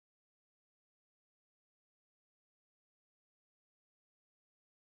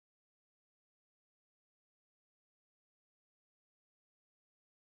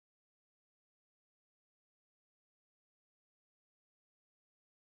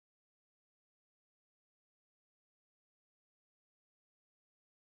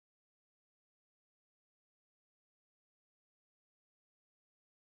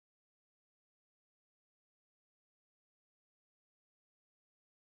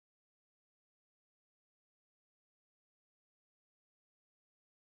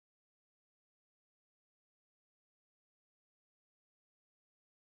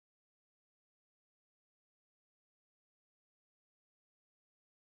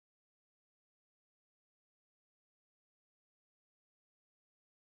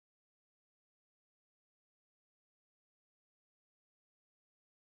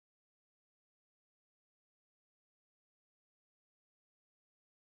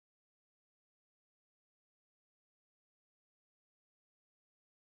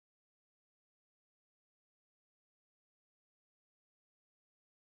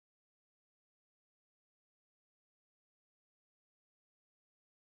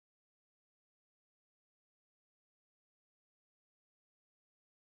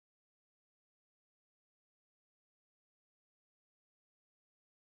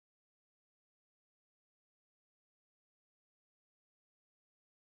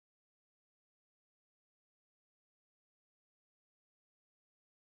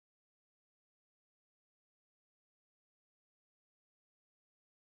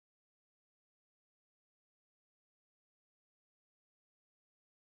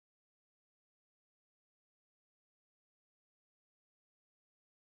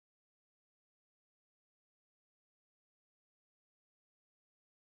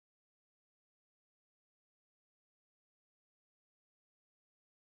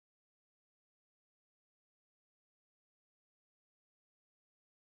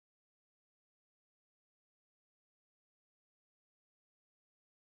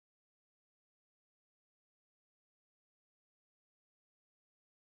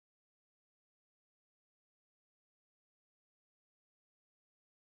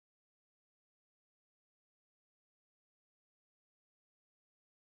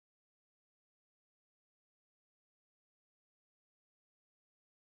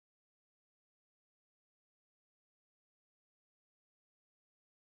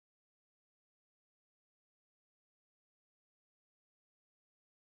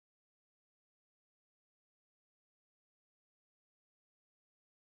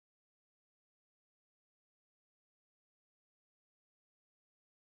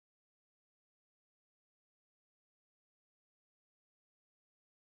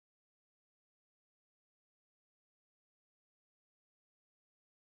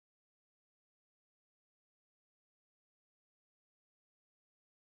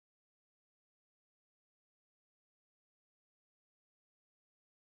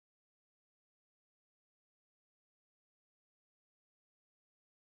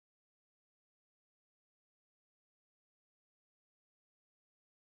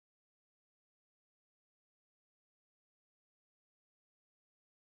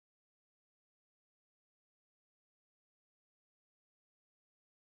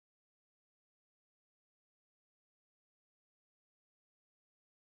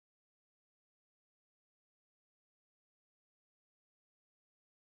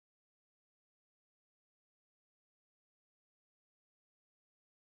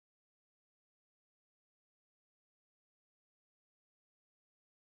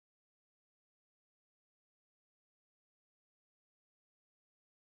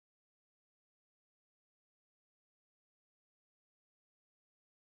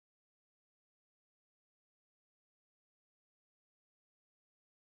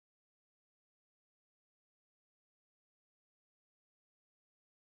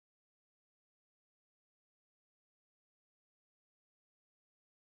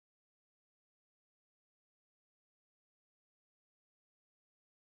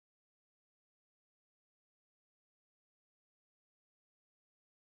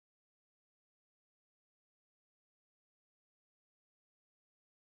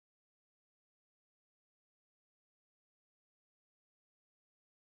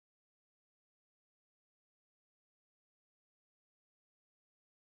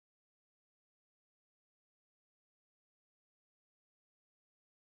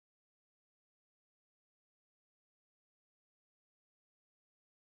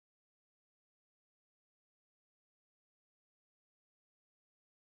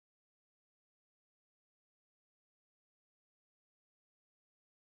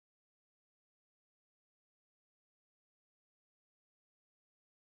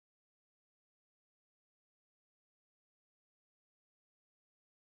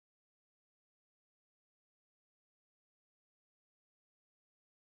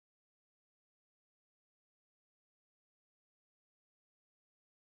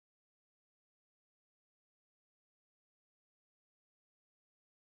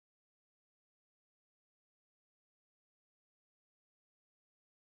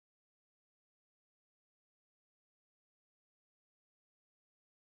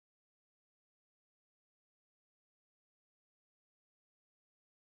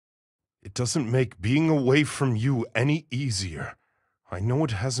It doesn't make being away from you any easier. I know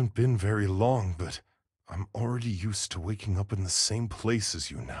it hasn't been very long, but I'm already used to waking up in the same place as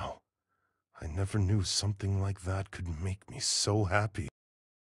you now. I never knew something like that could make me so happy.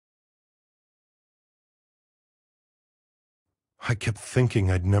 I kept thinking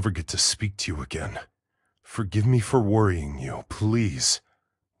I'd never get to speak to you again. Forgive me for worrying you, please.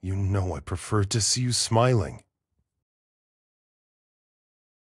 You know I prefer to see you smiling.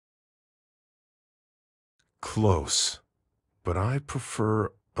 Close, but I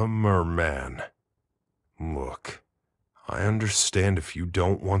prefer a merman. Look, I understand if you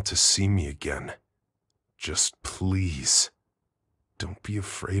don't want to see me again. Just please, don't be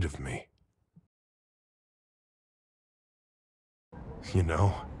afraid of me. You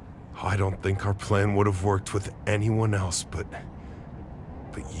know, I don't think our plan would have worked with anyone else but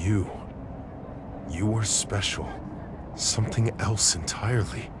you. You were special. Something else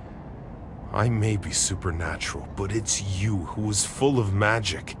entirely. I may be supernatural, but it's you who is full of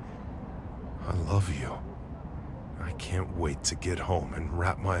magic. I love you. I can't wait to get home and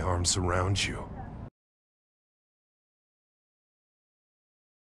wrap my arms around you.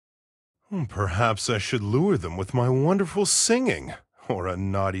 Perhaps I should lure them with my wonderful singing, or a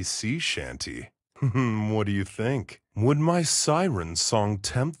naughty sea shanty. What do you think? Would my siren song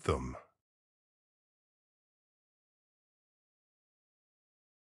tempt them?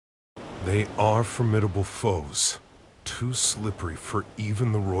 They are formidable foes, too slippery for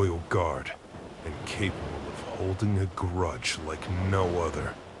even the royal guard, and capable of holding a grudge like no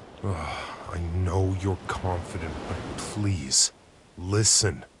other. I know you're confident, but please,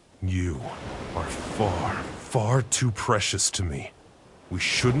 listen. You are far, far too precious to me. We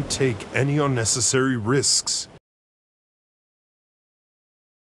shouldn't take any unnecessary risks.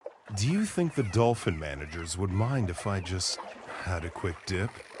 Do you think the dolphin managers would mind if I just had a quick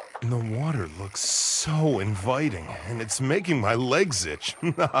dip? The water looks so inviting, and it's making my legs itch.